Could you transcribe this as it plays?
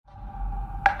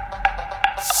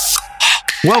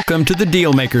Welcome to the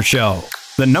Dealmaker Show,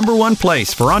 the #1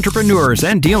 place for entrepreneurs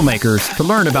and dealmakers to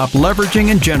learn about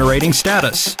leveraging and generating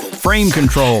status, frame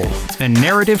control, and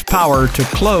narrative power to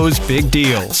close big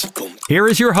deals. Here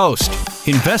is your host,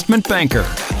 investment banker,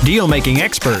 deal-making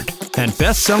expert, and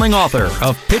best-selling author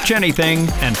of Pitch Anything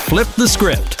and Flip the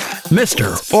Script,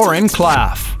 Mr. Oren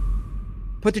Klaff.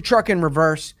 Put the truck in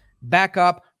reverse, back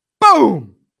up,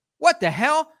 boom! What the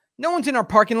hell? No one's in our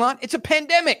parking lot. It's a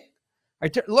pandemic. I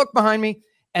look behind me,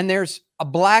 and there's a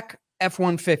black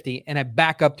F-150, and I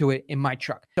back up to it in my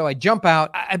truck. So I jump out.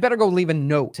 I better go leave a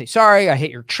note. Say, sorry, I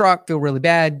hit your truck. Feel really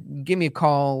bad. Give me a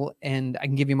call, and I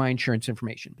can give you my insurance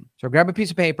information. So I grab a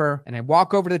piece of paper, and I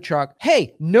walk over to the truck.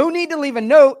 Hey, no need to leave a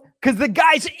note because the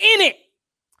guy's in it.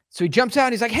 So he jumps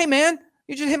out. He's like, hey, man,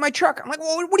 you just hit my truck. I'm like,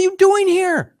 well, what are you doing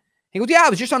here? He goes, yeah, I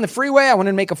was just on the freeway. I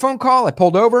wanted to make a phone call. I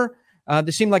pulled over.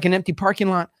 This seemed like an empty parking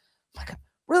lot. I'm like,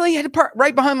 really? You had to park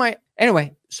right behind my...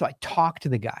 Anyway, so I talked to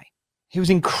the guy. He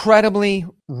was incredibly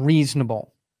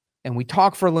reasonable. And we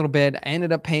talked for a little bit. I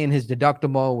ended up paying his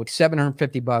deductible with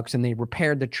 $750, and they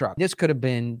repaired the truck. This could have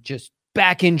been just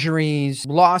back injuries,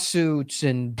 lawsuits,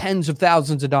 and tens of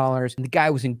thousands of dollars. And the guy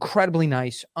was incredibly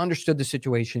nice, understood the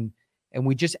situation, and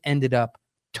we just ended up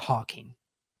talking.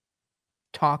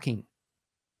 You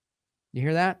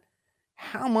hear that?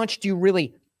 How much do you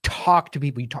really talk to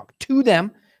people? You talk to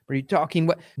them, but you're talking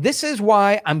what? This is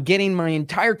why I'm getting my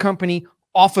entire company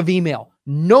off of email.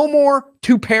 No more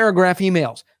 2-paragraph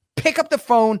emails. Pick up the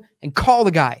phone and call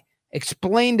the guy.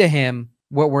 Explain to him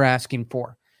what we're asking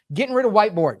for. Getting rid of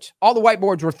whiteboards. All the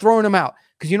whiteboards, we're throwing them out.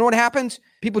 Because you know what happens?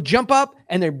 People jump up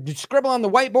and they scribble on the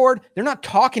whiteboard. They're not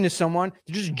talking to someone.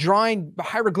 They're just drawing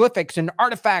hieroglyphics and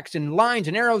artifacts and lines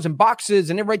and arrows and boxes,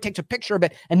 and everybody takes a picture of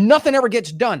it, and nothing ever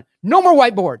gets done. No more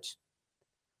whiteboards.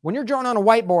 When you're drawing on a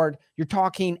whiteboard, you're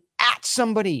talking at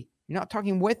somebody. You're not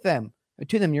talking with them or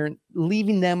to them. You're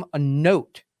leaving them a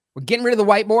note. We're getting rid of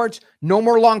the whiteboards. No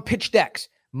more long pitch decks.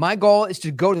 My goal is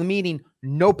to go to the meeting,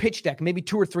 no pitch deck, maybe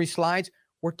 2 or 3 slides.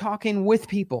 We're talking with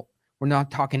people. We're not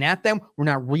talking at them. We're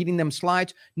not reading them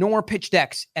slides. No more pitch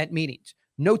decks at meetings.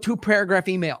 No 2-paragraph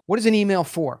email. What is an email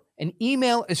for? An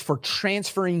email is for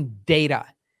transferring data.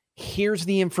 Here's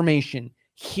the information.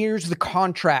 Here's the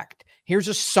contract. Here's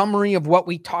a summary of what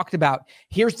we talked about.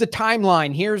 Here's the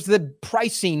timeline. Here's the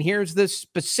pricing. Here's the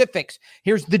specifics.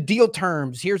 Here's the deal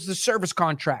terms. Here's the service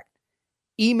contract.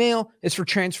 Email is for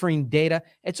transferring data.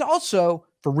 It's also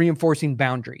for reinforcing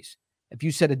boundaries. If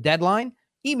you set a deadline,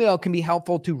 email can be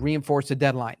helpful to reinforce a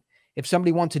deadline. If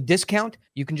somebody wants a discount,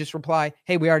 you can just reply,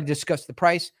 hey, we already discussed the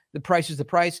price. The price is the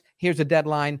price. Here's a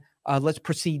deadline. Let's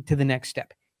proceed to the next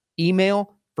step.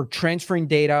 Email for transferring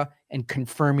data and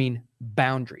confirming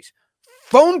boundaries.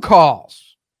 Phone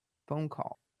calls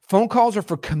are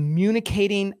for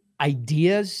communicating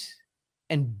ideas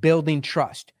and building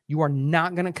trust. You are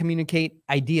not going to communicate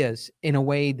ideas in a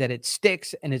way that it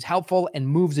sticks and is helpful and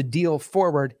moves a deal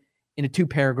forward in a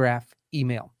 2-paragraph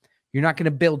email. You're not going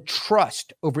to build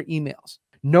trust over emails.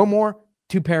 No more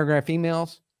 2-paragraph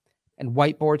emails and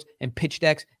whiteboards and pitch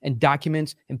decks and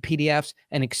documents and PDFs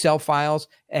and Excel files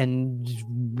and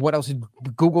what else?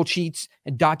 Google Sheets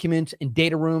and documents and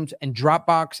data rooms and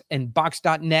Dropbox and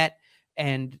Box.net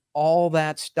and all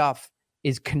that stuff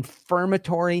is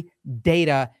confirmatory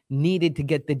data needed to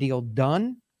get the deal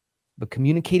done. But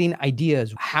communicating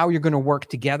ideas, how you're going to work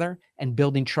together and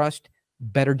building trust,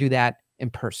 better do that in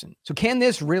person. So can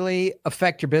this really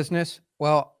affect your business?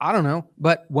 Well, I don't know.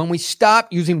 But when we stop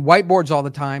using whiteboards all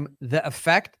the time, the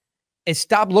effect is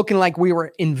stop looking like we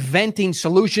were inventing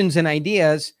solutions and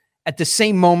ideas at the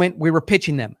same moment we were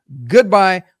pitching them.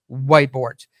 Goodbye,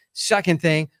 whiteboards. Second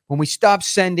thing, when we stop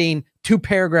sending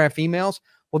 2-paragraph emails,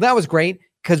 well, that was great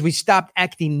because we stopped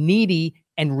acting needy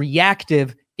and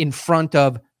reactive in front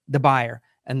of the buyer.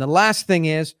 And the last thing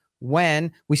is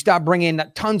when we stop bringing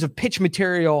tons of pitch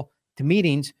material to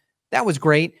meetings, that was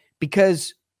great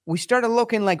because we started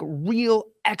looking like real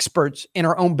experts in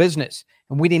our own business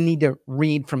and we didn't need to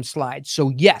read from slides.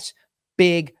 So yes,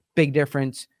 big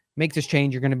difference. Make this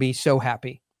change. You're going to be so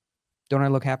happy. Don't I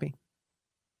look happy?